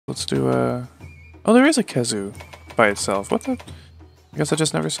Let's do oh, there is a Khezu by itself. What the? I guess I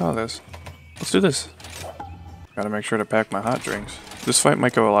just never saw this. Let's do this. Gotta make sure to pack my hot drinks. This fight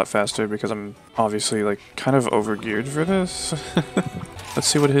might go a lot faster because I'm obviously like kind of overgeared for this. Let's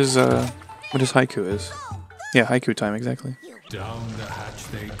see what his haiku is. Yeah, haiku time, exactly. Down the hatch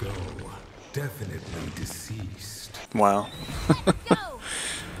they go. Definitely deceased. Wow.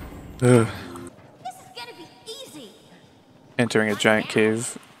 This is gonna be easy. Entering a giant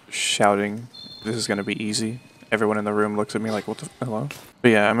cave, shouting, "This is gonna be easy." Everyone in the room looks at me like, "What the hello?"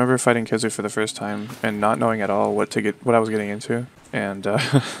 But yeah, I remember fighting Khezu for the first time and not knowing at all what I was getting into, and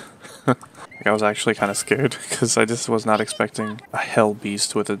I was actually kind of scared because I just was not expecting a hell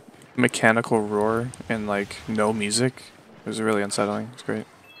beast with a mechanical roar and like no music. It was really unsettling. It's great.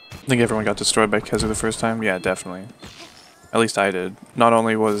 I think everyone got destroyed by Khezu the first time. Yeah, definitely. At least I did. Not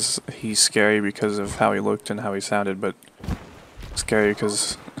only was he scary because of how he looked and how he sounded, but scary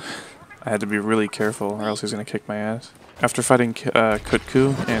because I had to be really careful or else he was going to kick my ass. After fighting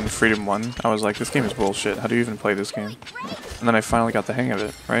Kutku in Freedom 1, I was like, this game is bullshit. How do you even play this game? And then I finally got the hang of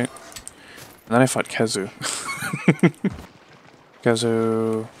it, right? And then I fought Khezu.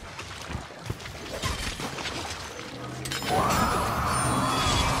 Khezu.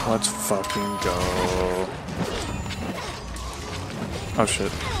 Let's fucking go. Oh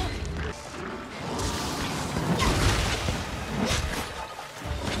shit.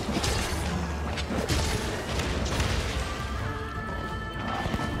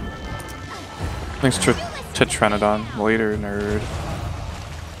 Thanks to Tetranadon, later nerd.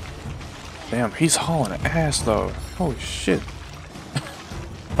 Damn, he's hauling ass though. Holy shit.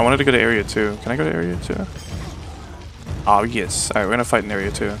 I wanted to go to area 2. Can I go to area 2? Oh yes. Alright, we're gonna fight in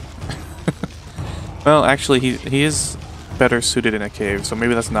area 2. Well, actually he is better suited in a cave, so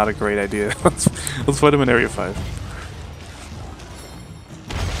maybe that's not a great idea. let's fight him in area 5.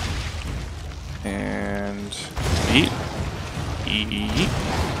 And yeet. Yeet.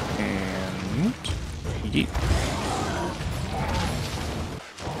 And yeet.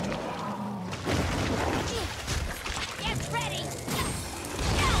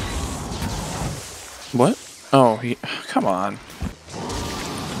 What? Oh, he. Come on.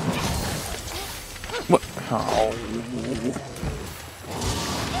 What? Oh.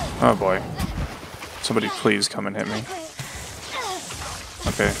 Oh boy. Somebody please come and hit me.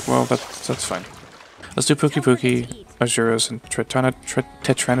 Okay, well, that's fine. Let's do Pukei-Pukei, Arzuros and Tetranadon.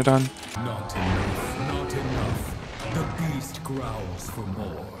 Not enough, not enough. The beast growls for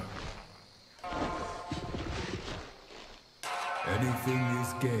more. Anything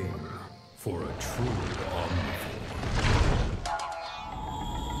is game for a true omnivore.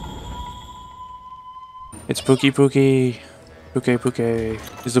 It's Pukei-Pukei. Pukei-Pukei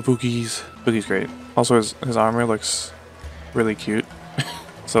is the Pukeys. Pukei's great. Also, his armor looks really cute.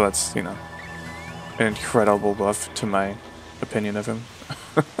 So that's, you know, an incredible buff to my opinion of him.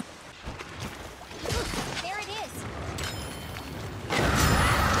 There it is.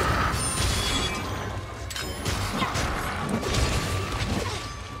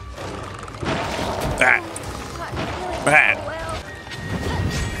 Bad.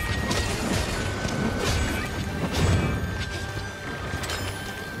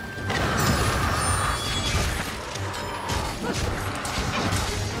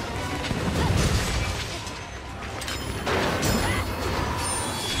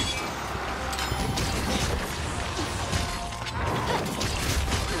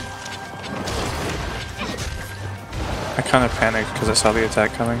 I kind of panicked because I saw the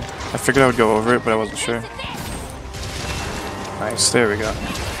attack coming. I figured I would go over it, but I wasn't sure. Nice, there we go.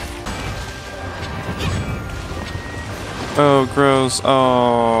 Oh, gross.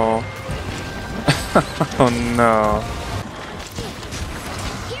 Oh. Oh no.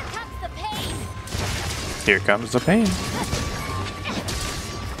 Here comes the pain. Here comes the pain.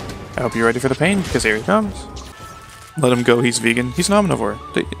 I hope you're ready for the pain, because here he comes. Let him go, he's vegan. He's an omnivore.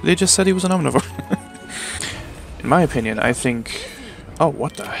 They just said he was an omnivore. In my opinion, I think... Oh,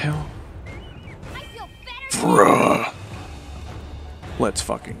 what the hell? I feel better. Bruh. Let's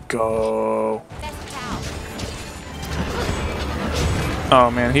fucking go. Best pal. Oh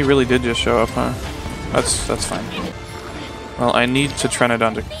man, he really did just show up, huh? That's fine. Well, I need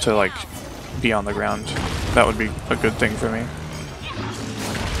Tetranadon to like be on the ground. That would be a good thing for me.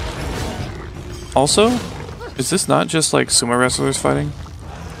 Also, is this not just like sumo wrestlers fighting?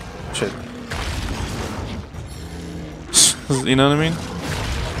 Shit. You know what I mean?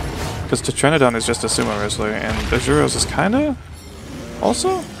 Because Tetranadon is just a sumo wrestler, and Arzuros is kinda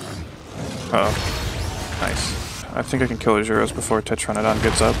also? Oh, nice. I think I can kill Arzuros before Tetranadon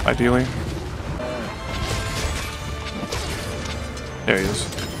gets up, ideally. There he is.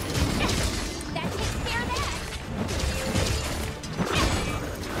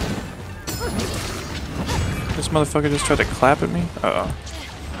 motherfucker just tried to clap at me? Uh-oh.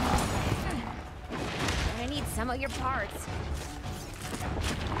 I need some of your parts.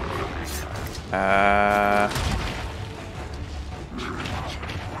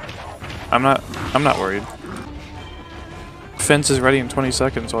 I'm not worried. Fence is ready in 20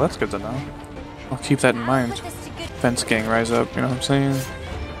 seconds, well that's good to know. I'll keep that in mind. Fence gang, rise up, you know what I'm saying?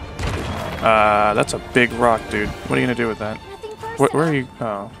 That's a big rock, dude. What are you gonna do with that? Where are you?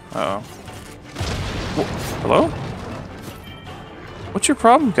 Oh, uh-oh. Hello? What's your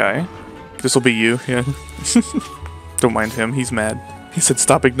problem, guy? This'll be you, yeah. Don't mind him, he's mad. He said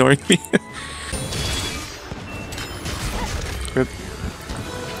stop ignoring me. Good.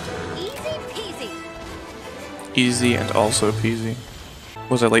 Easy peasy. Easy and also peasy.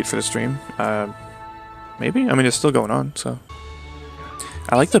 Was I late for the stream? Maybe? I mean, it's still going on, so.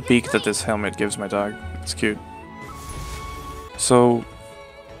 I like the beak that this helmet gives my dog. It's cute. So,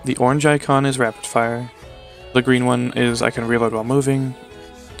 the orange icon is rapid fire. The green one is I can reload while moving.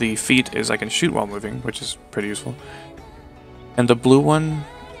 The feet is I can shoot while moving, which is pretty useful. And the blue one,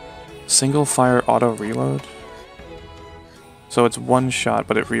 single fire auto reload. So it's one shot,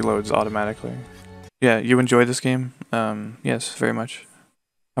 but it reloads automatically. Yeah, you enjoy this game? Yes, very much.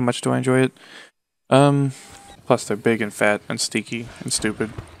 How much do I enjoy it? Plus they're big and fat and stinky and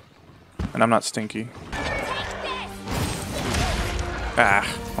stupid. And I'm not stinky. Ah,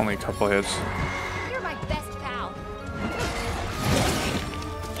 only a couple hits. You're my best pal.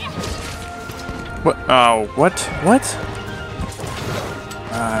 What? Oh, what? What?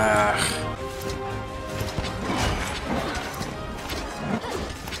 Ah.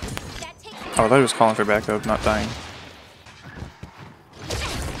 Oh, I thought he was calling for backup, not dying.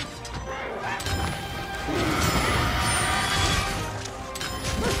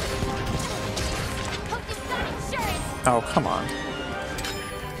 Oh, come on.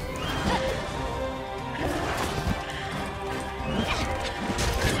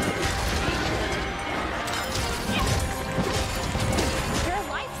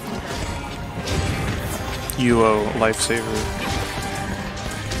 You owe lifesaver.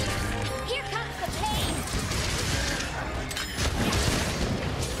 Here comes the pain.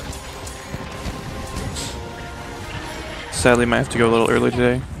 Sadly, might have to go a little early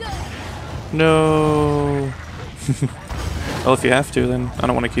today. No. Well, if you have to, then I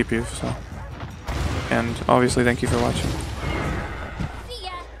don't want to keep you, so. And obviously, thank you for watching. See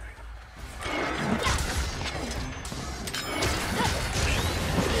ya.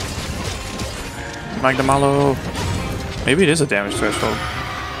 Magnamalo. Maybe it is a damage threshold.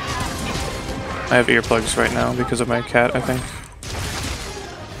 I have earplugs right now because of my cat, I think.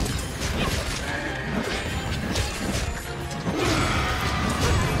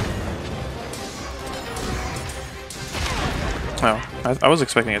 Oh, I was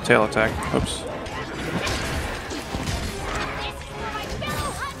expecting a tail attack. Oops.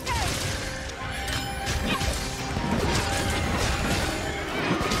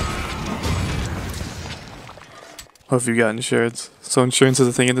 Hope you got insurance. So insurance is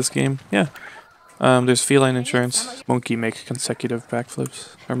a thing in this game? Yeah. There's feline insurance. Monkey make consecutive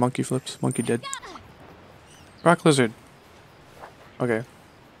backflips. Or monkey flips. Monkey dead. Rock lizard. Okay.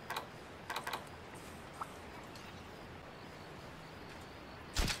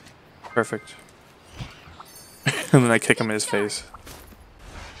 Perfect. And then I kick him in his face.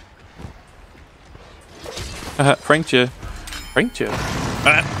 Pranked you. Pranked you.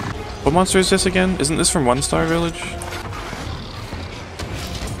 Ah. What monster is this again? Isn't this from One Star Village?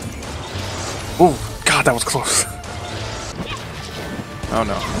 Oh, God, that was close. Oh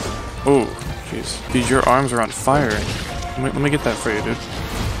no. Oh, jeez. Dude, your arms are on fire. Let me get that for you, dude.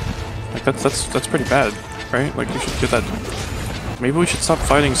 Like that's pretty bad, right? Like we should get that. Maybe we should stop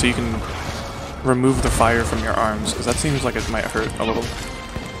fighting so you can remove the fire from your arms, because that seems like it might hurt a little.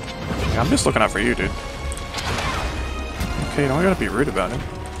 Yeah, I'm just looking out for you, dude. Okay, you don't gotta be rude about it.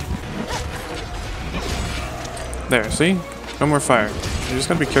 There, see? No more fire. You just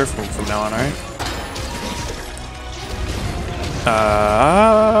gotta be careful from now on, alright?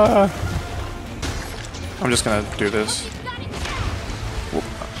 I'm just gonna do this. Whoop.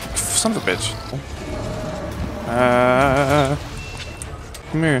 Son of a bitch.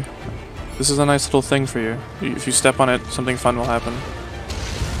 Come here. This is a nice little thing for you. If you step on it, something fun will happen.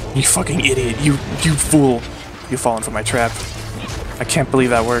 You fucking idiot. You fool. You've fallen for my trap. I can't believe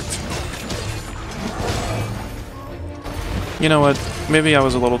that worked. You know what? Maybe I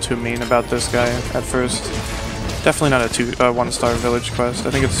was a little too mean about this guy at first. Definitely not a 1-star village quest.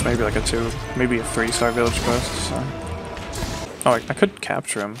 I think it's maybe like a 2, maybe a 3-star village quest. So. Oh, I could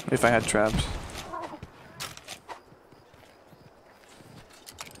capture him if I had traps.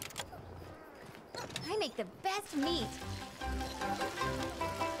 I make the best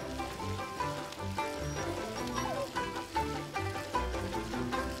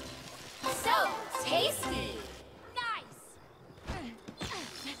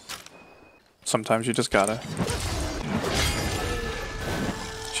sometimes you just gotta.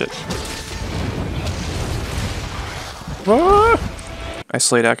 Shit. Ah! I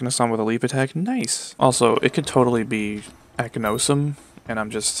slayed Akinosom with a leap attack. Nice. Also, it could totally be Akinosum, and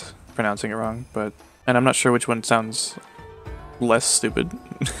I'm just pronouncing it wrong, but... And I'm not sure which one sounds less stupid.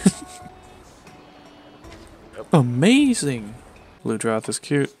 Amazing! Ludroth is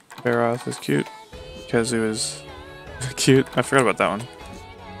cute. Baroth is cute. Khezu is cute. I forgot about that one.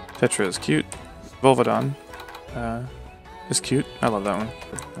 Tetra is cute. Volvidon is cute. I love that one.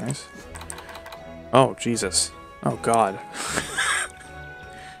 Nice. Oh, Jesus. Oh, God.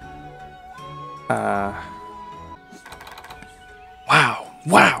 Wow.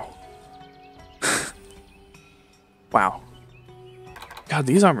 Wow. Wow. God,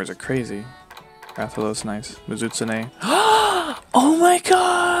 these armors are crazy. Rathalos, nice. Mizutsune. Oh my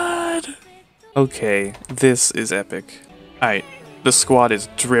god! Okay, this is epic. Alright, the squad is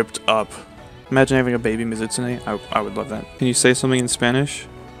dripped up. Imagine having a baby Mizutsune. I would love that. Can you say something in Spanish?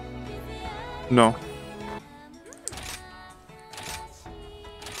 No.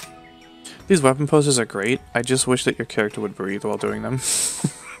 These weapon poses are great. I just wish that your character would breathe while doing them.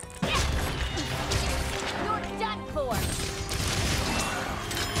 You're done for.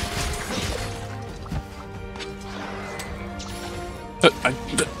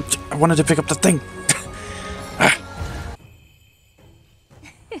 I wanted to pick up the thing.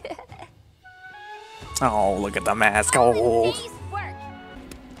 Oh, look at the mask. Oh. Day's work.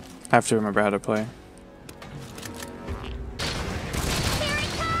 I have to remember how to play. Here it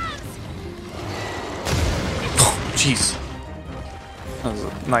comes. Oh, jeez. That was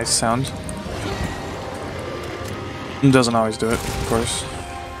a nice sound. It doesn't always do it, of course.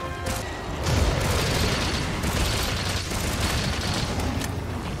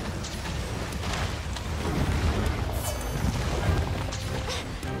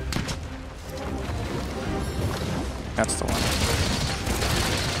 That's the one.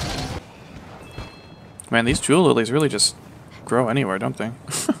 Man, these jewel lilies really just grow anywhere, don't they?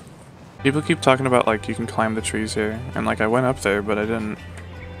 People keep talking about, like, you can climb the trees here. And, like, I went up there, but I didn't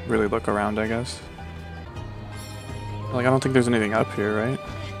really look around, I guess. Like, I don't think there's anything up here, right?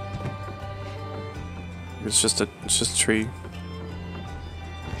 It's just tree.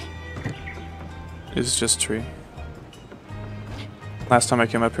 It's just tree. Last time I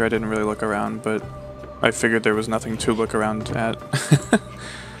came up here, I didn't really look around, but I figured there was nothing to look around at.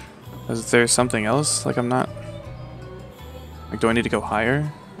 Is there something else? Like, I'm not... Like, do I need to go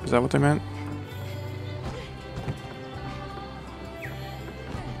higher? Is that what they meant?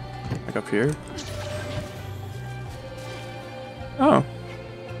 Like up here? Oh.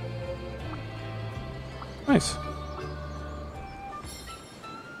 Nice.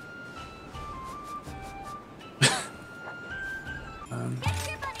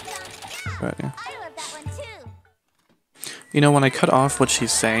 But yeah. I love that one too. You know, when I cut off what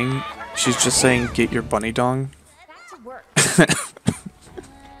she's saying, she's just saying, "Get your bunny dong." Back to work.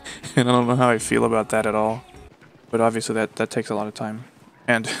 And I don't know how I feel about that at all. But obviously that takes a lot of time.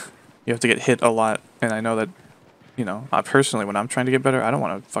 And you have to get hit a lot. And I know that, you know, personally, when I'm trying to get better, I don't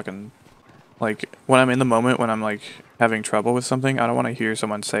want to fucking... Like, when I'm in the moment, when I'm, like, having trouble with something, I don't want to hear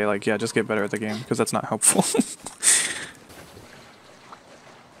someone say, like, yeah, just get better at the game. Because that's not helpful.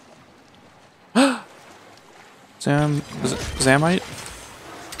 Zamite?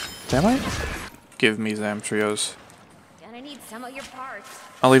 Zamite? Give me Zam trios. Gonna need some of your parts.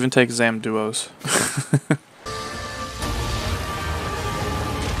 I'll even take Zam duos.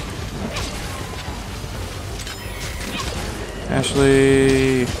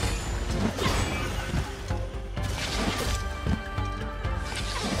 Ashley.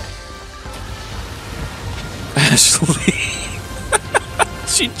 Ashley.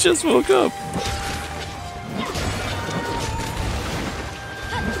 She just woke up.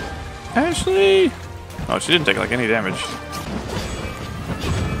 Ashley! Oh, she didn't take like any damage.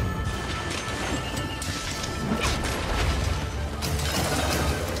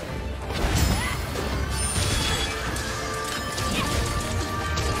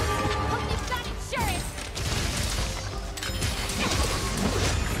 Hope you've got insurance.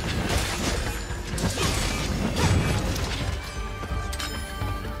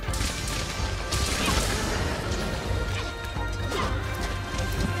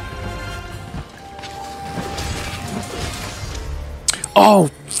 Oh,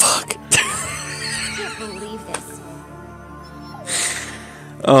 fuck. I can't believe this.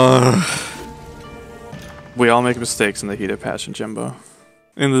 We all make mistakes in the heat of passion, Jimbo.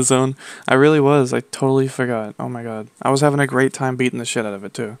 In the zone. I really was. I totally forgot. Oh my god. I was having a great time beating the shit out of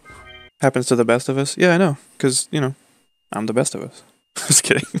it, too. Happens to the best of us? Yeah, I know. Because, you know, I'm the best of us. Just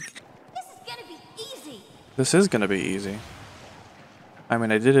kidding. This is gonna be This is gonna be easy. I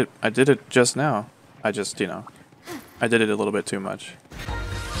mean, I did it just now. I just, you know, I did it a little bit too much.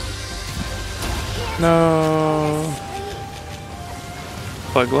 No.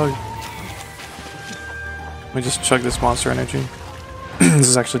 Glug glug. Let me just chug this monster energy. This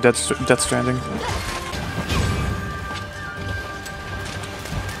is actually Death Stranding.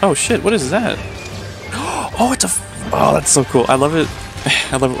 Oh shit, what is that? Oh, it's a... Oh, that's so cool. I love it.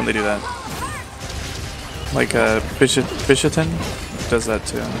 I love it when they do that. Like, Bishaten does that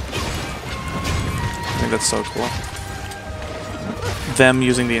too. I think that's so cool. Them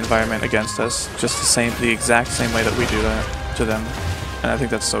using the environment against us, just the exact same way that we do that to them. And I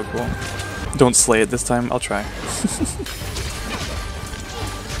think that's so cool. Don't slay it this time, I'll try.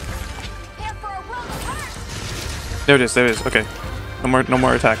 There it is, okay. No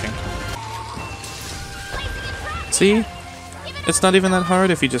more attacking. See? It's not even that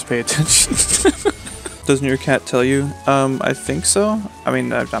hard if you just pay attention. Doesn't your cat tell you? I think so. I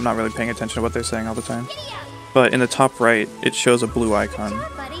mean, I'm not really paying attention to what they're saying all the time. But in the top right, it shows a blue icon.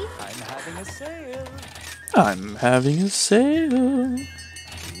 I'm having a sale.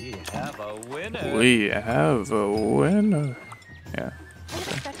 We have a winner. We have a winner. Yeah.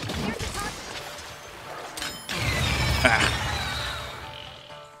 Okay. Ah.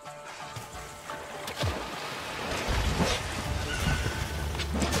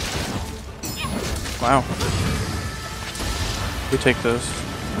 Wow. We take those.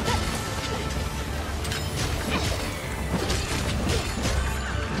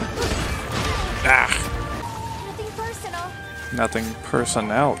 Ah. Nothing personal. Nothing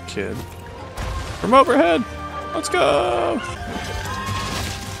personnel, kid. From overhead. Let's go.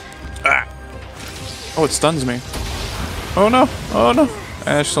 Ah. Oh, it stuns me. Oh no. Oh no.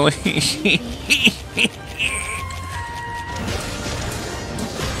 Actually.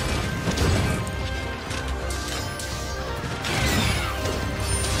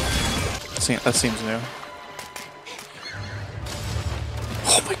 That seems new.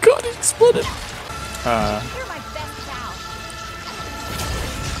 Oh my god, it exploded! You're my best pal.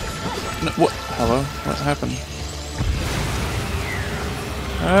 No, what? Hello? What happened?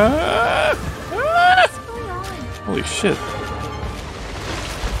 What's going on? Holy shit.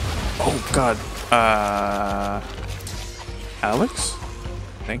 Oh god. Alex?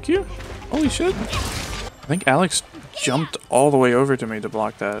 Thank you? Holy shit. I think Alex jumped all the way over to me to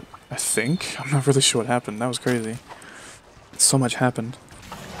block that. I think? I'm not really sure what happened. That was crazy. So much happened.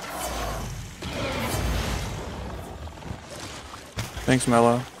 Thanks,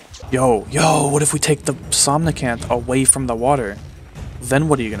 Mello. Yo, what if we take the Somnacanth away from the water? Then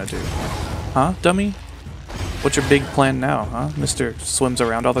what are you gonna do? Huh, dummy? What's your big plan now, huh? Mr. Swims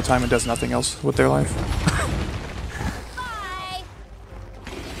around all the time and does nothing else with their life? Bye.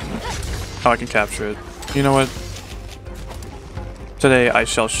 Oh, I can capture it. You know what? Today I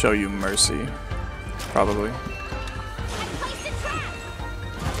shall show you mercy. Probably.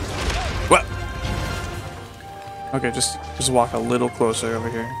 What? Okay, just walk a little closer over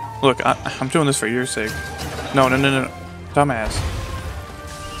here. Look, I'm doing this for your sake. No. Dumbass.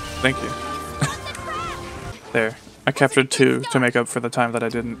 Thank you. There. I captured 2 to make up for the time that I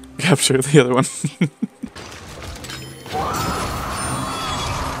didn't capture the other one.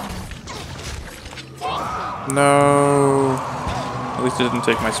 No. At least it didn't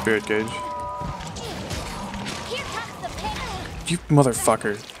take my spirit gauge. You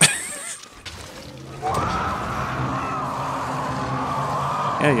motherfucker.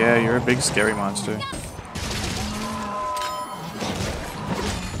 Yeah, you're a big scary monster.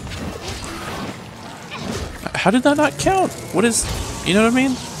 How did that not count? What is... You know what I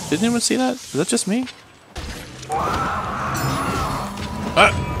mean? Didn't anyone see that? Is that just me?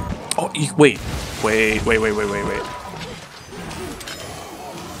 Oh, wait. Wait.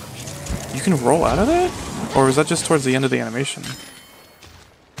 You can roll out of that? Or is that just towards the end of the animation?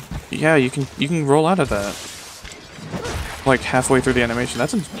 Yeah, you can roll out of that. Like halfway through the animation.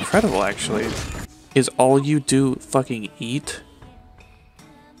 That's incredible, actually. Is all you do fucking eat?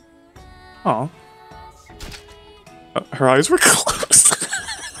 Oh. Her eyes were closed.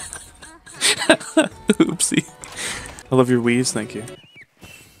 Oopsie. I love your wheeze, thank you.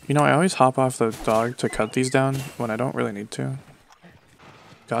 You know, I always hop off the dog to cut these down when I don't really need to.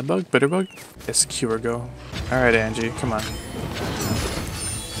 Godbug? Bitterbug? It's cure go. Alright, Angie, come on.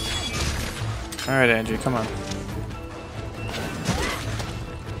 Alright, Angie, come on.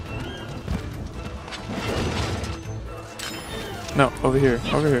 No, over here.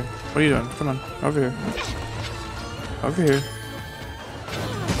 What are you doing? Come on, over here. Over here.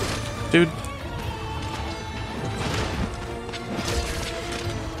 Dude.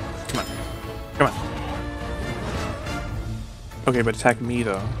 Come on. Okay, but attack me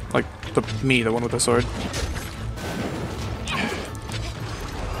though. Like, the one with the sword.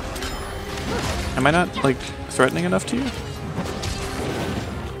 Am I not, like, threatening enough to you?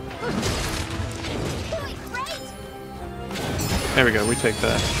 There we go, we take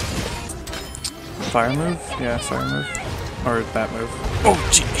that. Fire move? Yeah, fire move. Or that move. Oh,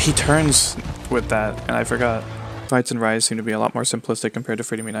 gee, he turns with that, and I forgot. Fights in Rise seem to be a lot more simplistic compared to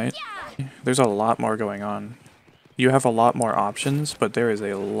Freedom Unite. There's a lot more going on. You have a lot more options, but there is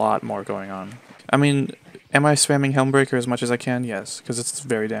a lot more going on. I mean, am I spamming Helmbreaker as much as I can? Yes, because it's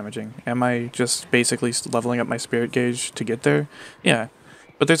very damaging. Am I just basically leveling up my spirit gauge to get there? Yeah.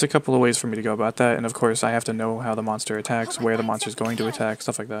 But there's a couple of ways for me to go about that, and of course I have to know how the monster attacks, where the monster's going to attack,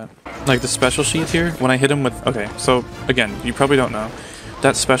 stuff like that. Like the special sheath here, when I hit him with... Okay, so again, you probably don't know.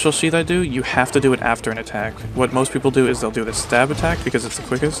 That special sheath I do, you have to do it after an attack. What most people do is they'll do the stab attack because it's the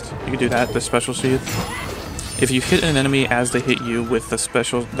quickest. You can do that, the special sheath. If you hit an enemy as they hit you with the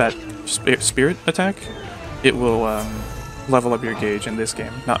special, that spirit attack, it will level up your gauge in this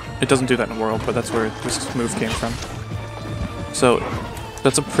game. It doesn't do that in World, but that's where this move came from. So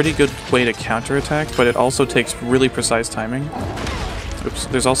that's a pretty good way to counter-attack, but it also takes really precise timing. Oops,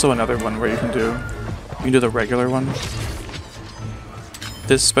 there's also another one where you can do the regular one.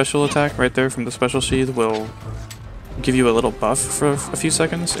 This special attack right there from the special sheath will give you a little buff for a few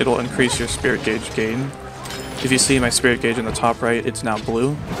seconds. It'll increase your spirit gauge gain. If you see my spirit gauge in the top right, it's now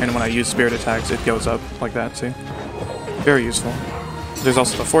blue, and when I use spirit attacks, it goes up like that, see? Very useful. There's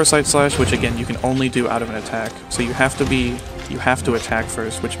also the Foresight Slash, which again, you can only do out of an attack. So you have to attack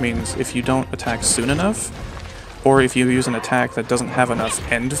first, which means if you don't attack soon enough, or if you use an attack that doesn't have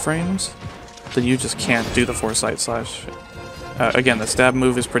enough end frames, then you just can't do the Foresight Slash. Again, the stab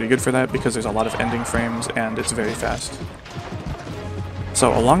move is pretty good for that because there's a lot of ending frames and it's very fast.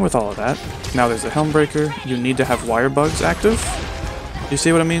 So along with all of that, now there's the Helmbreaker, you need to have wire bugs active. You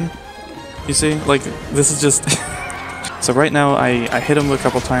see what I mean? You see? Like, this is just... So right now, I hit him a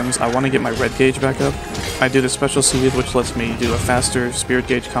couple times, I want to get my red gauge back up. I do the special seed, which lets me do a faster spirit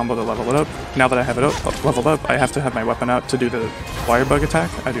gauge combo to level it up. Now that I have it leveled up, I have to have my weapon out to do the wire bug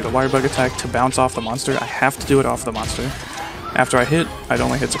attack. I do the wire bug attack to bounce off the monster. I have to do it off the monster. After I hit, it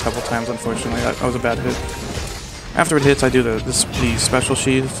only hits a couple times, unfortunately. That was a bad hit. After it hits, I do the special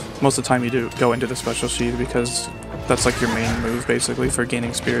sheath. Most of the time you do go into the special sheath because that's like your main move, basically, for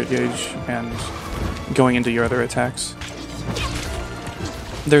gaining spirit gauge and going into your other attacks.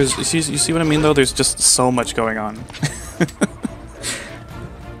 You see what I mean, though? There's just so much going on.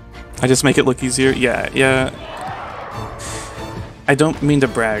 I just make it look easier? Yeah. I don't mean to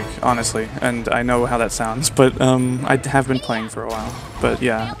brag, honestly, and I know how that sounds, but I have been playing for a while. But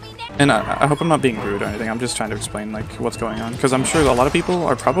yeah, and I hope I'm not being rude or anything, I'm just trying to explain like what's going on, because I'm sure a lot of people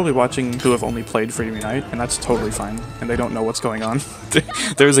are probably watching who have only played Freedom Unite, and that's totally fine, and they don't know what's going on.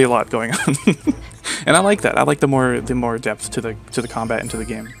 There's a lot going on. And I like that. I like the more depth to the combat and to the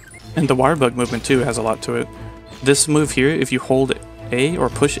game. And the wire bug movement too has a lot to it. This move here, if you hold A or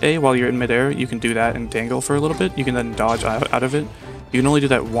push A while you're in midair, you can do that and dangle for a little bit. You can then dodge out of it. You can only do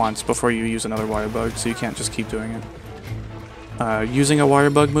that once before you use another wire bug, so you can't just keep doing it. Using a wire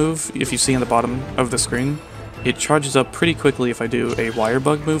bug move, if you see on the bottom of the screen, it charges up pretty quickly if I do a wire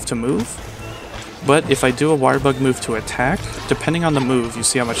bug move to move. But if I do a wire bug move to attack, depending on the move, you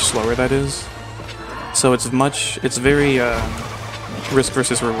see how much slower that is. So it's very risk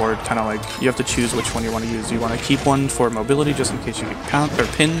versus reward, kind of like you have to choose which one you want to use. Do you want to keep one for mobility just in case you get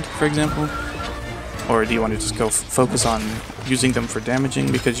pinned, for example? Or do you want to just go focus on using them for damaging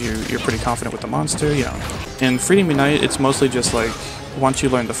because you're pretty confident with the monster, you know? In Freedom Unite, it's mostly just like, once you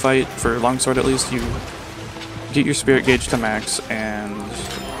learn the fight, for Longsword at least, you get your spirit gauge to max and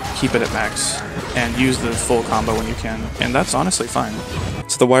keep it at max, and use the full combo when you can, and that's honestly fine.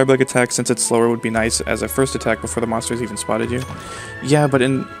 So the wire bug attack, since it's slower, would be nice as a first attack before the monster's even spotted you. Yeah, but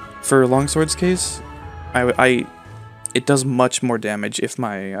for Longsword's case, it does much more damage if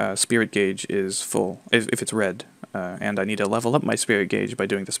my spirit gauge is full, if it's red, and I need to level up my spirit gauge by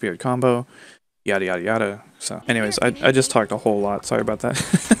doing the spirit combo, yada yada yada. So anyways, I just talked a whole lot, sorry about that.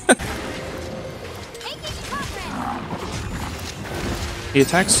 He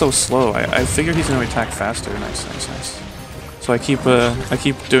attacks so slow, I figure he's going to attack faster. Nice. So I keep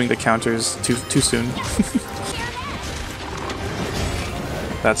doing the counters too soon.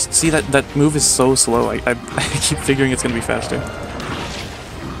 That move is so slow. I keep figuring it's gonna be faster.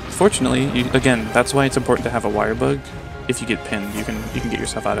 Fortunately, again, that's why it's important to have a wire bug. If you get pinned, you can get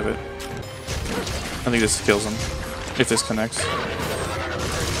yourself out of it. I think this kills him if this connects.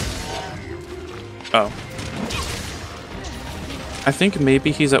 Oh. I think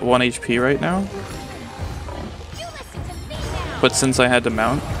maybe he's at 1 HP right now. But since I had to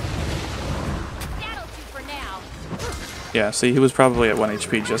mount, That'll do for now. yeah, see, he was probably at 1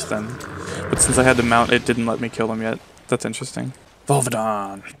 HP just then. But since I had to mount, it didn't let me kill him yet. That's interesting.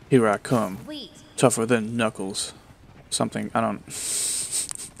 Volvidon, here I come. Sweet. Tougher than Knuckles. Something, I don't...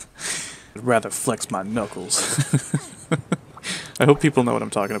 I'd rather flex my knuckles. I hope people know what I'm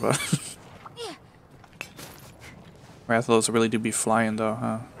talking about. Rathalos really do be flying though,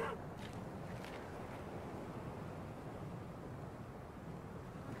 huh?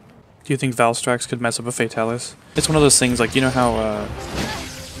 Do you think Valstrax could mess up a Fatalis? It's one of those things, like, you know how,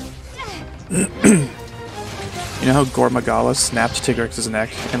 you know how Gormagala snapped Tigrex's neck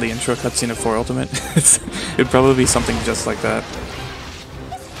in the intro cutscene of 4 Ultimate? It'd probably be something just like that.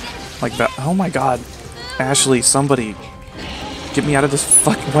 Like that. Oh my god. Ashley, somebody. Get me out of this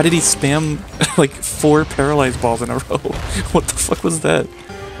fuck. Why did he spam, like, 4 paralyzed balls in a row? What the fuck was that?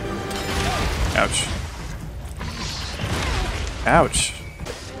 Ouch. Ouch.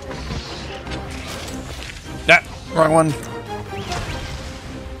 Ah! Wrong one.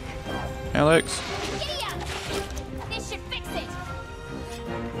 Alex. This should fix it.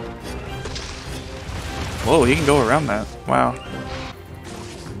 Whoa, he can go around that. Wow.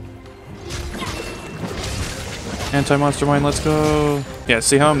 Anti-monster mine, let's go! Yeah,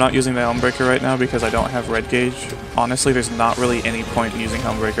 see how I'm not using the Helmbreaker right now because I don't have red gauge? Honestly, there's not really any point in using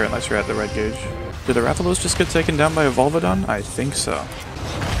Helmbreaker unless you're at the red gauge. Did the Rathalos just get taken down by a Volvidon? I think so.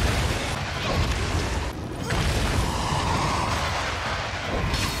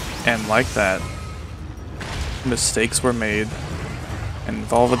 And like that, mistakes were made, and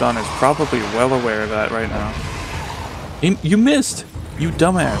Volvidon is probably well aware of that right now. You missed! You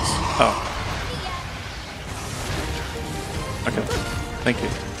dumbass! Oh. Okay, thank you.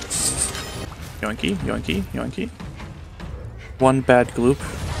 Yoinky, yoinky, yoinky. One bad gloop,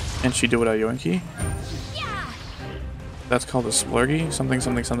 and she do what I yoinky. That's called a splurgy. Something,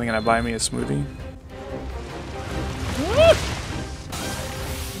 something, something, and I buy me a smoothie.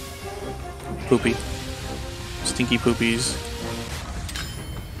 Poopy. Stinky poopies.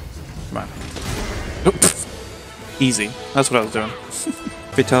 Come on. Oop. Easy. That's what I was doing.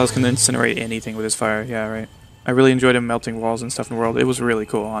 Vitalis can incinerate anything with his fire. Yeah, right. I really enjoyed him melting walls and stuff in the world. It was really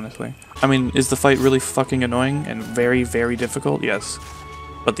cool, honestly. I mean, is the fight really fucking annoying and very, very difficult? Yes.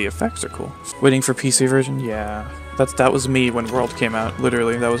 But the effects are cool. Waiting for PC version? Yeah. That was me when World came out.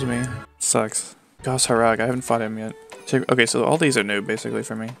 Literally, that was me. Sucks. Goss Harag. I haven't fought him yet. Okay, so all these are new, basically,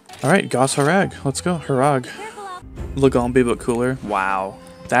 for me. Alright, Goss Harag. Let's go. Harag. Lagombi, but cooler. Wow.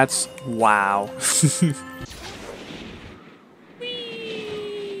 That's... wow.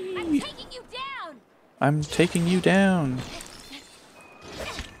 I'm taking you down.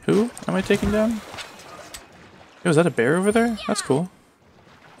 Who am I taking down? Yo, is that a bear over there? That's cool.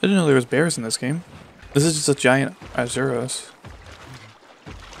 I didn't know there was bears in this game. This is just a giant Arzuros.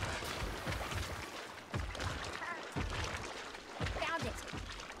 Found it.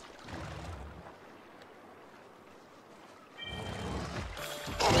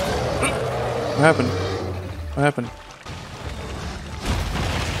 What happened? What happened?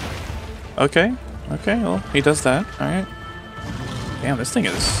 Okay. Okay, well, he does that. Alright. Damn, this thing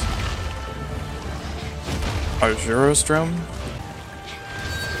is... Arzurostrom?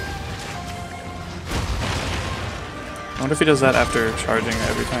 I wonder if he does that after charging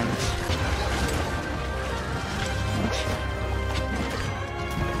every time.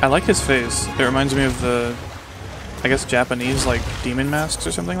 I like his face. It reminds me of the... I guess Japanese, like, demon masks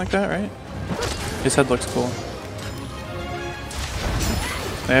or something like that, right? His head looks cool.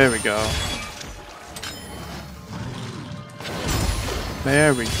 There we go.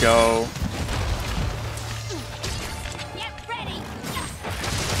 There we go. Get ready.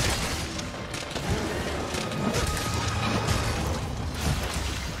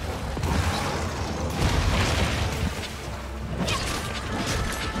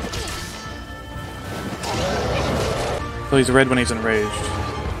 So he's red when he's enraged.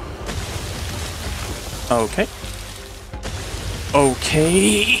 Okay.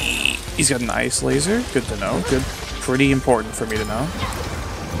 Okay. He's got an ice laser. Good to know. Good. Pretty important for me to know.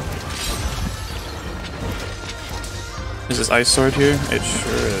 Is this ice sword here? It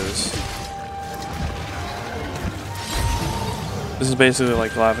sure is. This is basically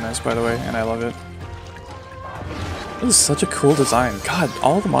like Glavenus, by the way, and I love it. This is such a cool design. God,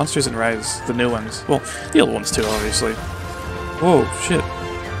 all the monsters in Rise, the new ones. Well, the old ones too, obviously. Whoa, shit.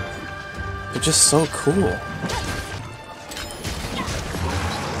 They're just so cool.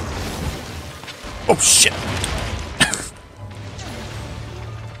 Oh, shit!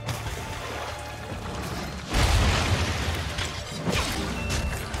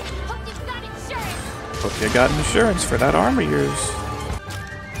 Hope you've got insurance. Hope you got insurance for that arm of yours.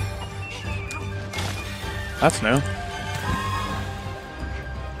 That's new.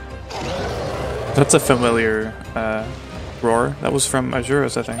 That's a familiar roar. That was from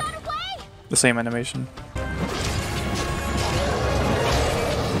Arzuros, I think. The same animation.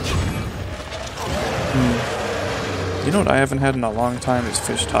 You know what I haven't had in a long time is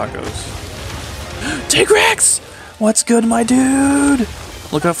fish tacos. Tigrex! What's good, my dude?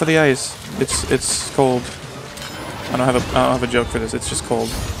 Look out for the ice. It's cold. I don't have a joke for this. It's just cold.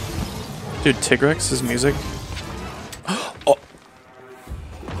 Dude, Tigrex's music. Oh.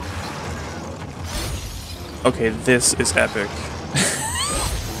 Okay, this is epic.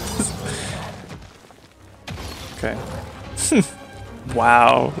 Okay.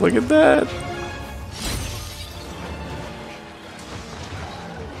 Wow, look at that.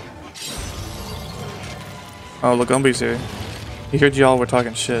 Oh, Lagombi's here. He heard y'all were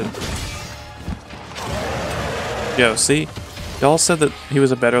talking shit. Yo, see? Y'all said that he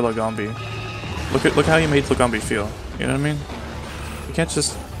was a better Lagombi. Look how you made Lagombi feel. You know what I mean? You can't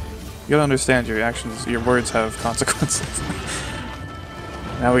just... You gotta understand your actions, your words have consequences.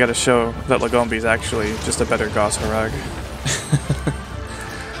 Now we gotta show that Lagombi is actually just a better Goss Harag.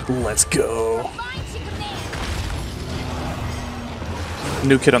 Let's go.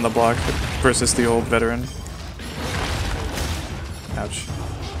 New kid on the block versus the old veteran. Ouch.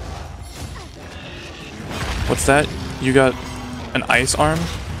 What's that? You got an ice arm?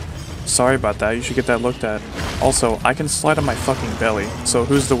 Sorry about that, you should get that looked at. Also, I can slide on my fucking belly, so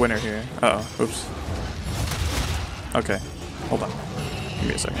who's the winner here? Uh-oh, oops. Okay, hold on. Give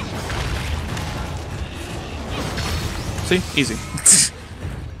me a second. See? Easy.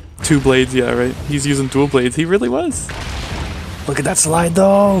 2 blades, yeah, right? He's using dual blades, he really was. Look at that slide,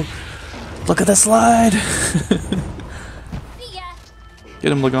 though! Look at the slide!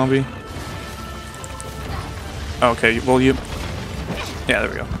 Get him, Lagombi. Okay, well you... Yeah, there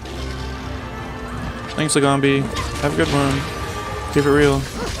we go. Thanks, Lagombi. Have a good one. Keep it real.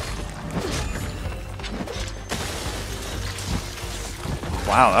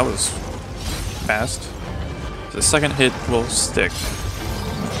 Wow, that was fast. The second hit will stick.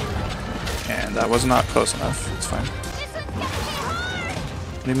 And that was not close enough. It's fine.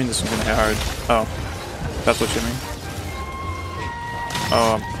 What do you mean this one's gonna hit hard? Oh, that's what you mean.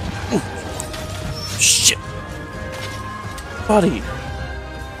 Shit! Buddy!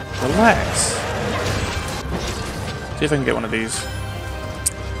 Relax. See if I can get one of these.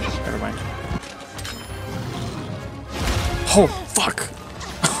 Never mind. Oh, fuck!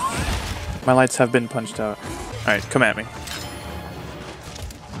 My lights have been punched out. Alright, come at me.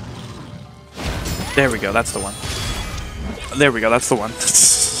 There we go, that's the one. There we go, that's the one.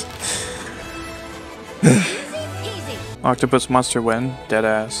 Octopus monster when?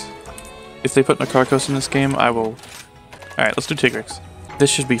 Deadass. If they put Nakarkos in this game, I will... Alright, let's do Tigrex. This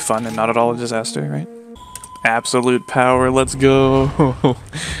should be fun and not at all a disaster, right? Absolute power, let's go!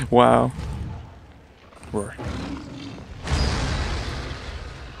 Wow. Roar.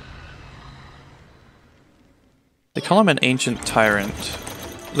 They call him an ancient tyrant.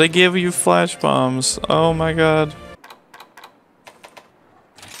 They give you flash bombs. Oh my god.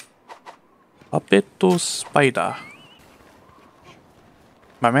 Puppetto spider.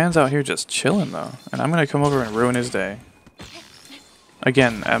 My man's out here just chilling though, and I'm gonna come over and ruin his day.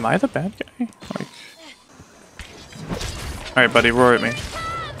 Again, am I the bad guy? Like... Alright buddy, roar at me.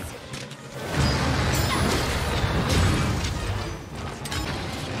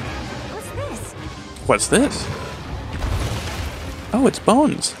 What's this? Oh, it's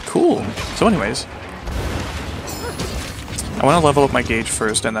bones. Cool. So anyways. I want to level up my gauge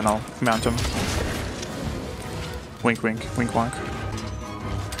first and then I'll mount him. Wink wink, wink wonk.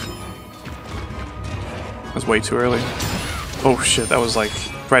 That's way too early. Oh shit, that was like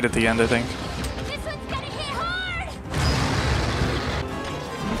right at the end, I think. This one's gonna hit hard.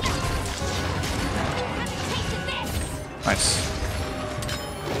 Nice.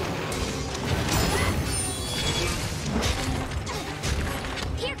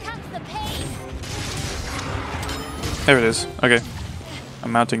 Here comes the pain. There it is. Okay.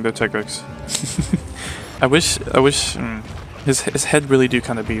 I'm mounting the Tigrex. I wish his head really do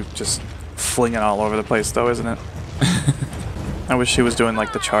kind of be just flinging all over the place though, isn't it? I wish he was doing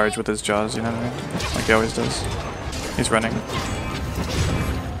like the charge with his jaws, you know what I mean? Like he always does. He's running.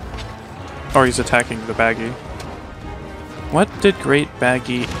 Or he's attacking the baggy. What did Great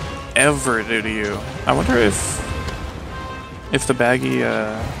Baggy ever do to you? I wonder if the baggy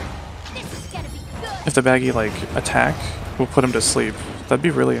like attack will put him to sleep. That'd be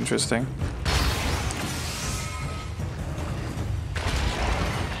really interesting.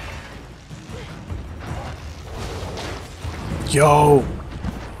 Yo!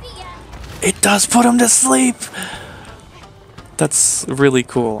 It does put him to sleep! That's really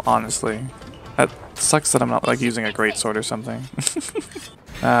cool, honestly. That sucks that I'm not like using a greatsword or something.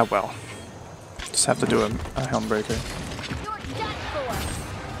 Ah, well. Just have to do a helm breaker.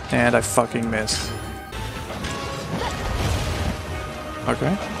 And I fucking missed.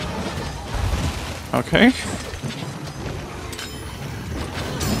 Okay. Okay.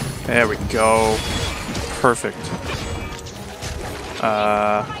 There we go. Perfect.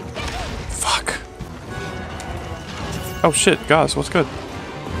 Fuck. Oh shit, Goss, what's good?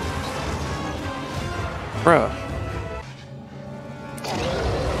 Bruh.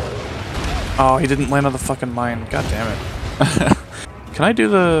 Oh, he didn't land on the fucking mine. God damn it. Can I do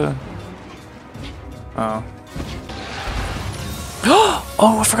the... Oh.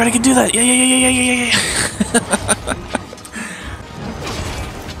 Oh, I forgot I could do that! Yeah.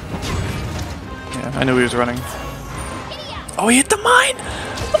 Yeah, I knew he was running. Oh, he hit the mine!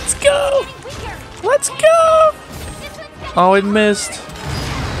 Let's go! Let's go! Oh, it missed.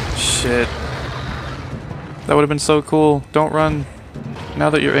 Shit. That would have been so cool. Don't run. Now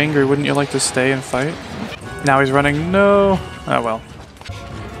that you're angry, wouldn't you like to stay and fight? Now he's running. No! Oh well.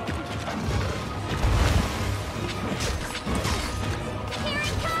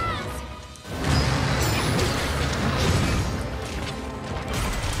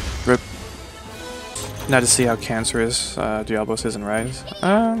 Rip. Now to see how cancerous Diablos is in Rise.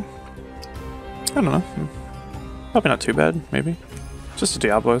 I don't know. Probably not too bad, maybe. Just a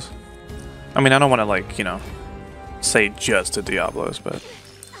Diablos. I mean, I don't want to, like, you know, say just a Diablos, but...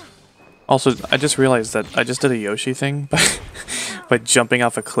 Also, I just realized that I just did a Yoshi thing by jumping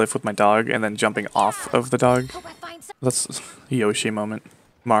off a cliff with my dog and then jumping off of the dog. That's a Yoshi moment.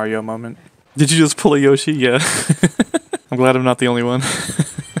 Mario moment. Did you just pull a Yoshi? Yeah. I'm glad I'm not the only one.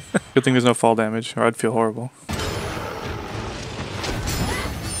 Good thing there's no fall damage, or I'd feel horrible.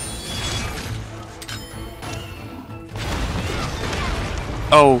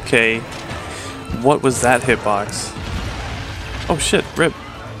 Okay. What was that hitbox? Oh shit, rip.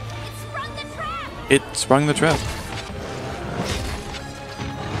 It sprung the trap.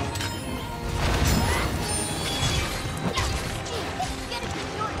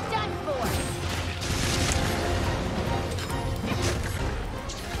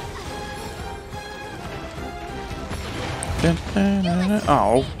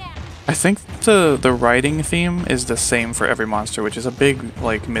 Oh. I think the writing theme is the same for every monster, which is a big,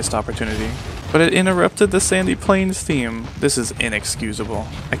 like, missed opportunity. But it interrupted the Sandy Plains theme. This is inexcusable.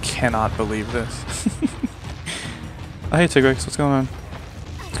 I cannot believe this. Oh, hey Tigrex, what's going on?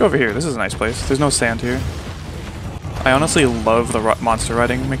 Let's go over here. This is a nice place. There's no sand here. I honestly love the monster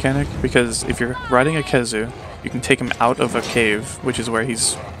riding mechanic, because if you're riding a Khezu, you can take him out of a cave, which is where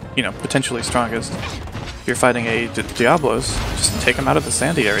he's, you know, potentially strongest. If you're fighting a Diablos, just take him out of the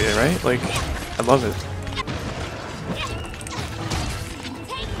sandy area, right? Like, I love it.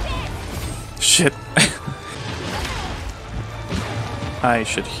 Shit. I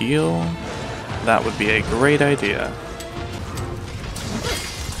should heal. That would be a great idea.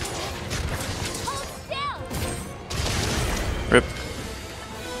 Rip.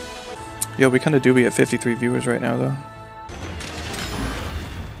 Yo, we kinda do be at 53 viewers right now, though.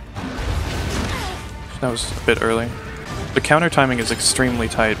 That was a bit early. The counter timing is extremely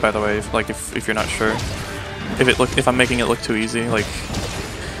tight, by the way, if you're not sure. If I'm making it look too easy, like...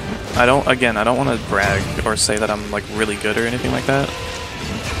 I don't want to brag or say that I'm, like, really good or anything like that.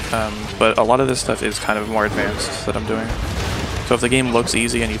 But a lot of this stuff is kind of more advanced that I'm doing. So if the game looks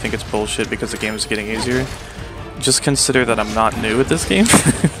easy and you think it's bullshit because the game is getting easier, just consider that I'm not new at this game.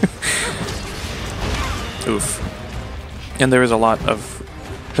 Oof. And there is a lot of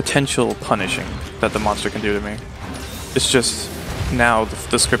potential punishing that the monster can do to me. It's just now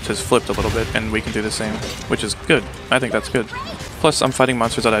the script has flipped a little bit and we can do the same, which is good. I think that's good. Plus I'm fighting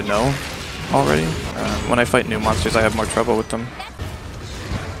monsters that I know already. When I fight new monsters I have more trouble with them.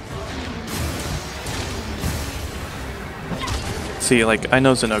 See, like, I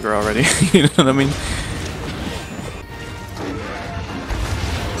know Zinogre already, you know what I mean?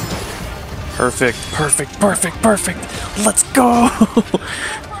 Perfect, perfect, perfect, perfect! Let's go!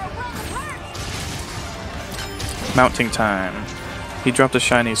 Mounting time. He dropped a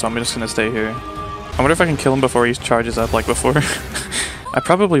shiny, so I'm just gonna stay here. I wonder if I can kill him before he charges up like before. I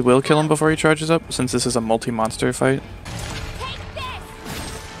probably will kill him before he charges up, since this is a multi-monster fight.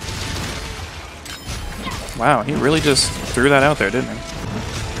 Wow, he really just threw that out there, didn't he?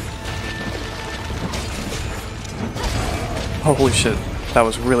 Holy shit, that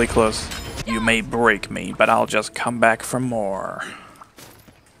was really close. You may break me, but I'll just come back for more.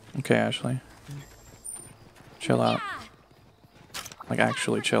 Okay, Ashley. Chill out. Like,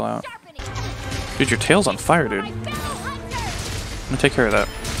 actually chill out. Dude, your tail's on fire, dude. I'm gonna take care of that.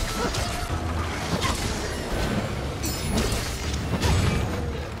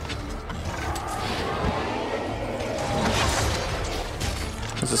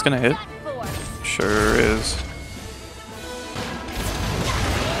 Is this gonna hit? Sure is.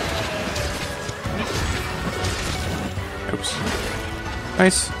 Oops.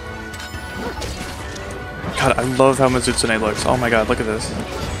 Nice. God, I love how Mizutsune looks. Oh my god, look at this.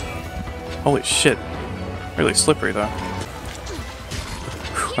 Holy shit. Really slippery though.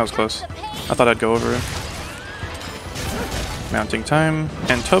 Whew, that was close. I thought I'd go over it. Mounting time.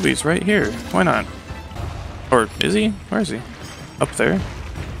 And Tobi's right here. Why not? Or is he? Where is he? Up there?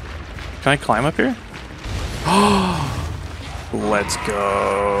 Can I climb up here? Let's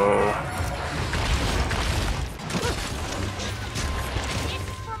go.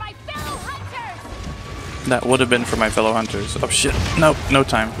 That would have been for my fellow hunters. Oh shit. Nope, no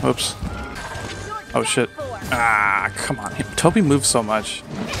time. Oops. Oh shit. Ah, come on. Tobi moves so much.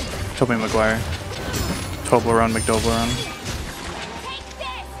 Tobi Maguire. Toblerone McDoblerone.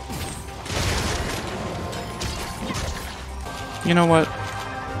 You know what?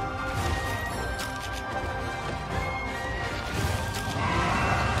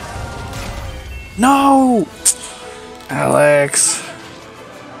 No! Alex.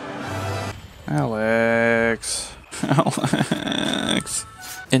 Alex. Alex.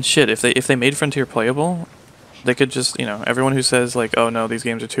 And shit, if they made Frontier playable, they could just, you know, everyone who says like, oh no, these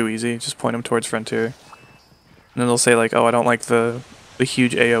games are too easy, just point them towards Frontier. And then they'll say like, oh, I don't like the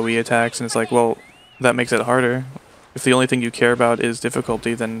huge AoE attacks, and it's like, well, that makes it harder. If the only thing you care about is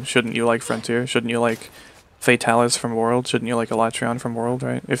difficulty, then shouldn't you like Frontier? Shouldn't you like Fatalis from World? Shouldn't you like Elatrion from World,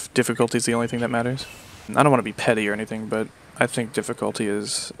 right? If difficulty is the only thing that matters. I don't want to be petty or anything, but I think difficulty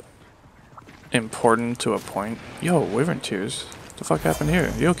is important to a point. Yo, Wyvern Tears. What the fuck happened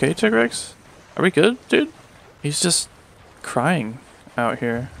here? You okay, Tigrex? Are we good, dude? He's just crying out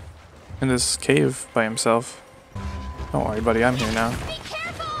here in this cave by himself. Don't worry, buddy. I'm here now.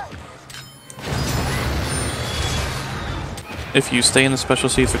 If you stay in the special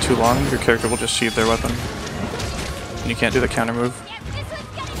seed for too long, your character will just sheathe their weapon. And you can't do the counter move.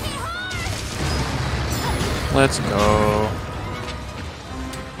 Let's go.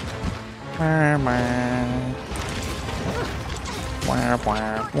 I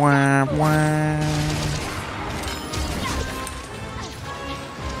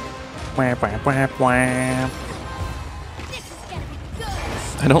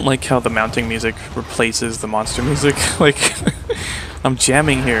don't like how the mounting music replaces the monster music. Like, I'm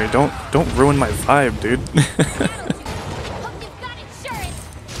jamming here. Don't ruin my vibe, dude.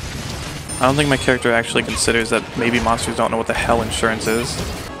 I don't think my character actually considers that maybe monsters don't know what the hell insurance is.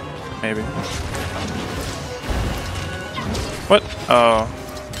 Maybe. What? Oh.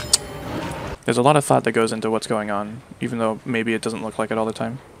 There's a lot of thought that goes into what's going on, even though maybe it doesn't look like it all the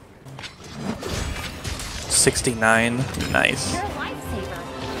time. 69. Nice.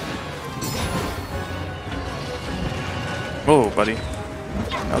 Whoa, buddy.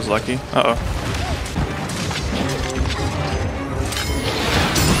 That was lucky. Uh-oh.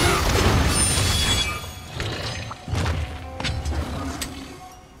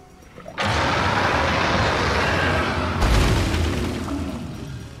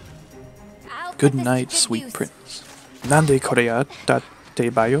 Good night, sweet prince. Nande korea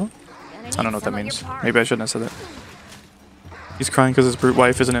tate bayo? I don't know what that means. Maybe I shouldn't have said that. He's crying because his brute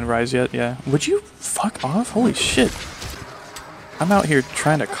wife isn't in Rise yet. Yeah. Would you fuck off? Holy shit. I'm out here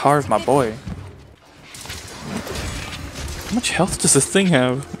trying to carve my boy. How much health does this thing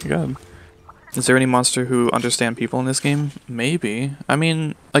have? Oh my god. Is there any monster who understand people in this game? Maybe. I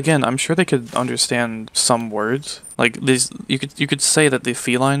mean, again, I'm sure they could understand some words. Like these, you could say that the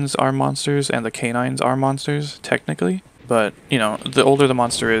felines are monsters and the canines are monsters, technically. But, you know, the older the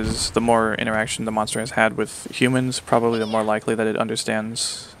monster is, the more interaction the monster has had with humans, probably the more likely that it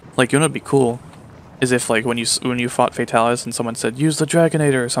understands. Like, you know what'd be cool? Is if, like, when you fought Fatalis and someone said, use the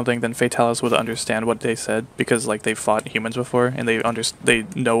Dragonator or something, then Fatalis would understand what they said, because, like, they fought humans before, and they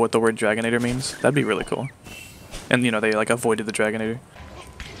know what the word Dragonator means. That'd be really cool. And, you know, they, like, avoided the Dragonator.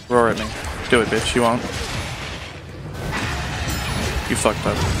 Roar at me. Do it, bitch. You won't. You fucked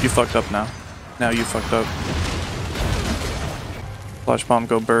up. You fucked up now. Now you fucked up. Flash bomb,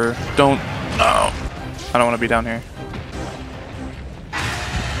 go burr. Don't. No. I don't want to be down here.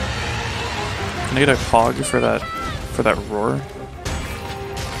 Can I get a hog for that roar?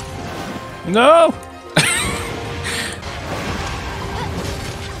 No!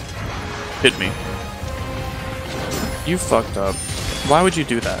 Hit me. You fucked up. Why would you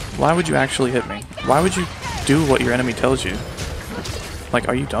do that? Why would you actually hit me? Why would you do what your enemy tells you? Like,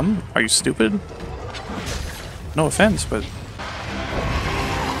 are you dumb? Are you stupid? No offense, but...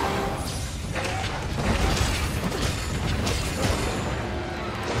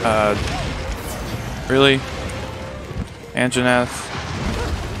 Really? Anjanath?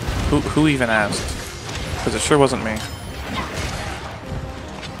 Who even asked? Because it sure wasn't me.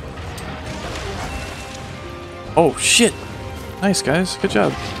 Oh, shit! Nice, guys. Good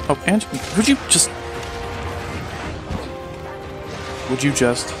job. Oh, Anjanath, would you just... Would you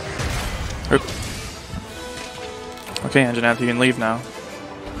just... Okay, Anjanath, you can leave now.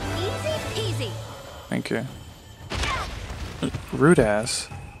 Easy peasy. Thank you. Rude ass.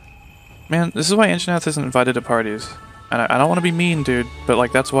 Man, this is why Anjanath isn't invited to parties. And I don't want to be mean, dude, but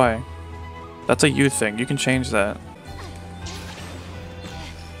like, that's why. That's a you thing. You can change that.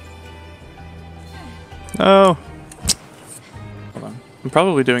 No! Hold on. I'm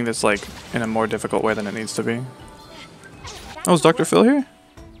probably doing this, like, in a more difficult way than it needs to be. Oh, is Dr. Phil here?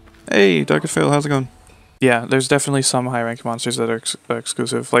 Hey, Dr. Phil, how's it going? Yeah, there's definitely some high-rank monsters that are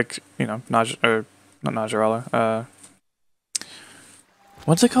exclusive, like, you know, not Najarala.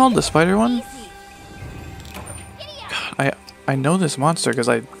 What's it called? The spider one? God, I know this monster because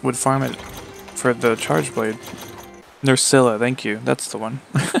I would farm it for the charge blade. Nursilla, thank you. That's the one.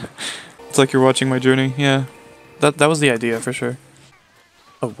 It's like you're watching my journey. Yeah, that was the idea for sure.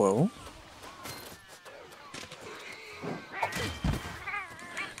 Oh, whoa.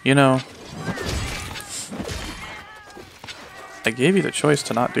 You know, I gave you the choice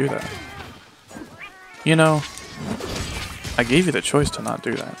to not do that. You know, I gave you the choice to not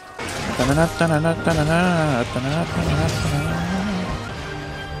do that.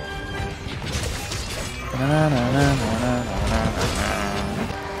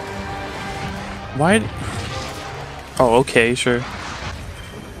 Why? Oh, okay, sure.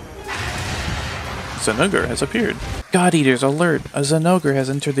 Zinogre has appeared. God Eaters, alert! A Zinogre has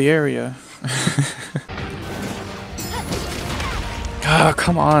entered the area. Ah,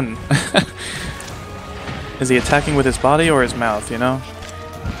 come on. Is he attacking with his body or his mouth, you know?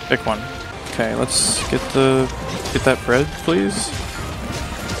 Pick one. Okay, let's get that bread, please.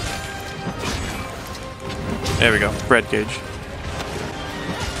 There we go. Bread gauge.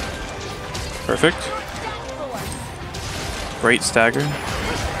 Perfect. Great stagger.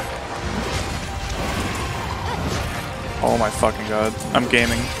 Oh my fucking god. I'm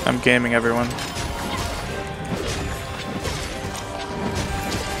gaming. I'm gaming, everyone.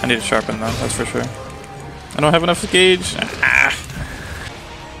 I need to sharpen though, that's for sure. I don't have enough gauge. Ah.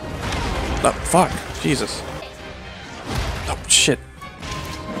 Oh, fuck. Jesus. Oh, shit.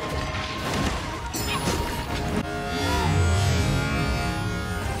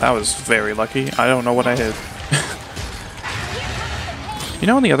 That was very lucky. I don't know what I hit. You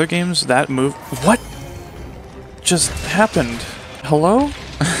know in the other games, that move... What just happened? Hello?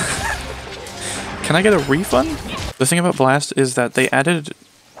 Can I get a refund? The thing about Blast is that they added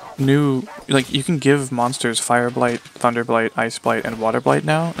new... Like, you can give monsters Fire Blight, Thunder Blight, Ice Blight, and Water Blight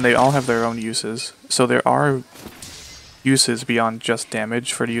now, and they all have their own uses. So there are uses beyond just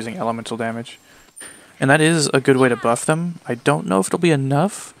damage for using elemental damage. And that is a good way to buff them. I don't know if it'll be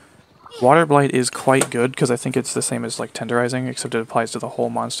enough. Water Blight is quite good, because I think it's the same as like Tenderizing, except it applies to the whole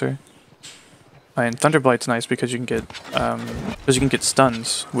monster. And Thunder Blight's nice because you can get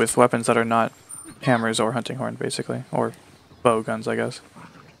stuns with weapons that are not hammers or hunting horn, basically, or bow guns, I guess.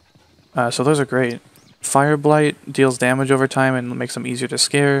 So those are great. Fire Blight deals damage over time and makes them easier to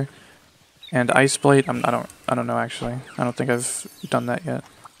scare. And Ice Blight, I don't know actually. I don't think I've done that yet.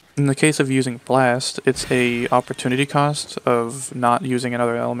 In the case of using Blast, it's a opportunity cost of not using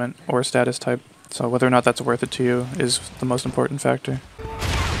another element or status type. So whether or not that's worth it to you is the most important factor.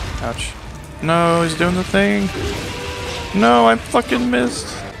 Ouch. No, he's doing the thing. No, I fucking missed.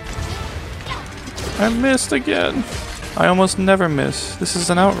 I missed again. I almost never miss. This is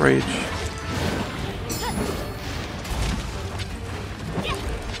an outrage.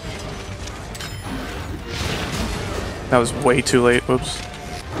 That was way too late. Whoops.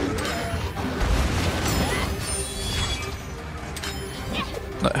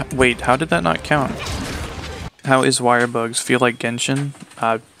 Wait, how did that not count? How is Wire Bugs feel like Genshin?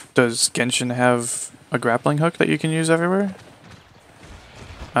 Does Genshin have a grappling hook that you can use everywhere?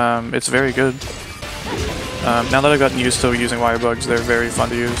 It's very good. Now that I've gotten used to using Wire Bugs, they're very fun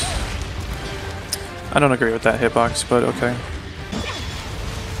to use. I don't agree with that hitbox, but okay.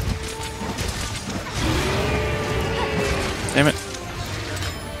 Damn it.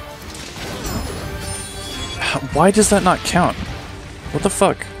 Why does that not count? What the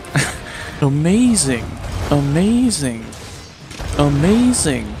fuck? Amazing! Amazing!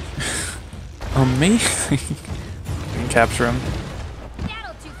 Amazing! Amazing! You can capture him.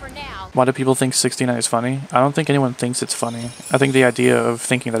 Why do people think 69 is funny? I don't think anyone thinks it's funny. I think the idea of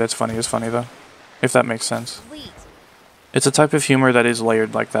thinking that it's funny is funny though, if that makes sense. Sweet. It's a type of humor that is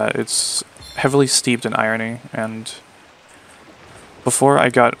layered like that. It's heavily steeped in irony, and before I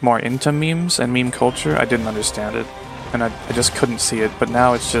got more into memes and meme culture, I didn't understand it, and I just couldn't see it, but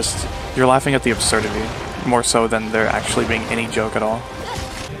now it's just, you're laughing at the absurdity, more so than there actually being any joke at all.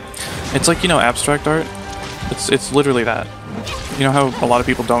 It's like, you know, abstract art? It's literally that. You know how a lot of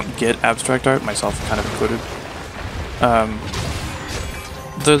people don't get abstract art, myself kind of included?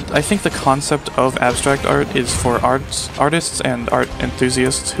 I think the concept of abstract art is for artists and art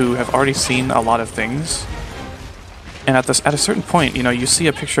enthusiasts who have already seen a lot of things. And at a certain point, you know, you see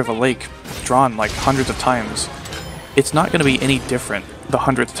a picture of a lake drawn like hundreds of times. It's not going to be any different the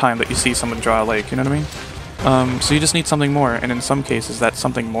 100th time that you see someone draw a lake, you know what I mean? So you just need something more, and in some cases that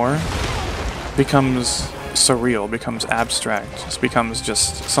something more becomes surreal, becomes abstract, just becomes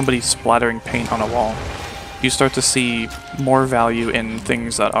just somebody splattering paint on a wall. You start to see more value in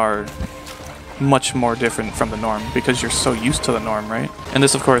things that are much more different from the norm, because you're so used to the norm, right? And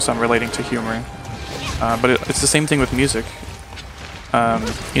this, of course, I'm relating to humor. But it's the same thing with music.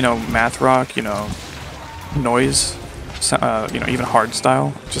 You know, math rock, you know, noise, you know, even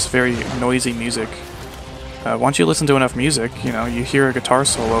hardstyle, just very noisy music. Once you listen to enough music, you know, you hear a guitar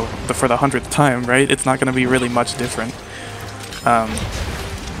solo for the 100th time, right? It's not going to be really much different.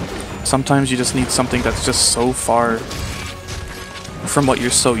 Sometimes you just need something that's just so far from what you're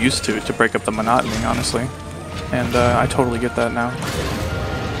so used to break up the monotony, honestly. And I totally get that now.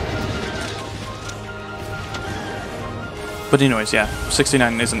 But anyways, yeah,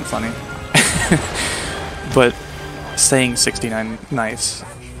 69 isn't funny. But saying 69 nice,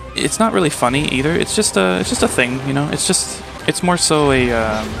 it's not really funny either. It's just a thing, you know. It's more so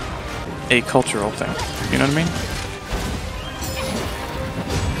a cultural thing. You know what I mean?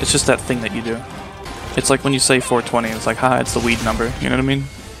 It's just that thing that you do. It's like when you say 420, it's like, haha, it's the weed number. You know what I mean?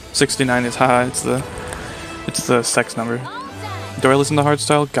 69 is, haha, it's the sex number. Do I listen to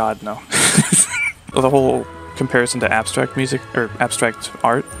hardstyle? God, no. The whole comparison to abstract music or abstract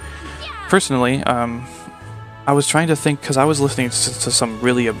art. Personally, I was trying to think, because I was listening to some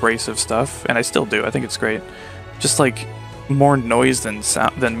really abrasive stuff, and I still do. I think it's great. Just like more noise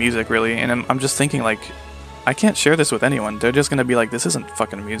than music, really. And I'm just thinking, like, I can't share this with anyone. They're just gonna be like, this isn't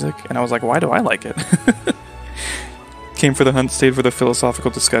fucking music. And I was like, why do I like it? Came for the hunt, stayed for the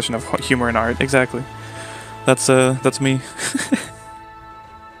philosophical discussion of humor and art. Exactly. That's me.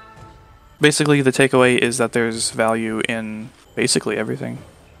 Basically, the takeaway is that there's value in basically everything.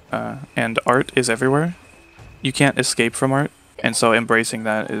 And art is everywhere. You can't escape from art. And so embracing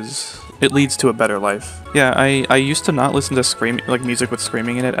that it leads to a better life. Yeah, I used to not listen to music with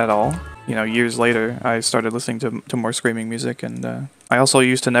screaming in it at all. You know, years later, I started listening to more screaming music, and I also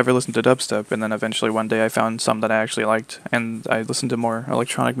used to never listen to dubstep, and then eventually one day I found some that I actually liked, and I listened to more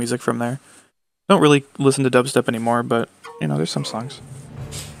electronic music from there. Don't really listen to dubstep anymore, but, you know, there's some songs.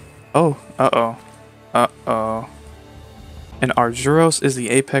 Oh, uh-oh. Uh-oh. And Arzuros is the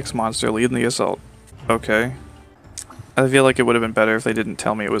apex monster leading the assault. Okay. I feel like it would have been better if they didn't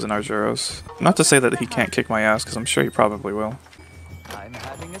tell me it was an Arzuros. Not to say that he can't kick my ass, because I'm sure he probably will. I'm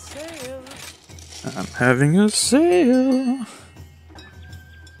having a sale. I'm having a sale.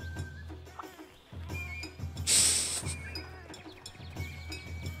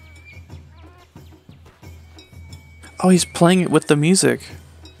 Oh, he's playing it with the music.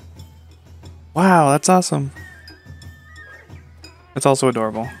 Wow, that's awesome. It's also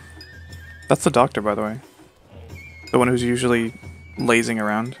adorable. That's the doctor, by the way. The one who's usually lazing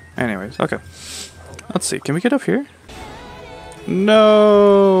around. Anyways, okay. Let's see, can we get up here?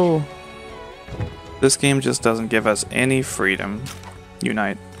 No! This game just doesn't give us any freedom.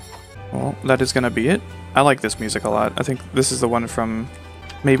 Unite. Well, that is gonna be it. I like this music a lot. I think this is the one from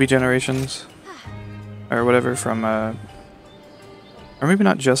maybe Generations. Or whatever from, or maybe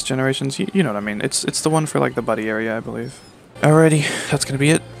not just Generations, you know what I mean. It's the one for like the buddy area, I believe. Alrighty, that's gonna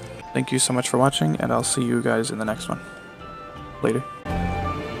be it. Thank you so much for watching, and I'll see you guys in the next one. Later.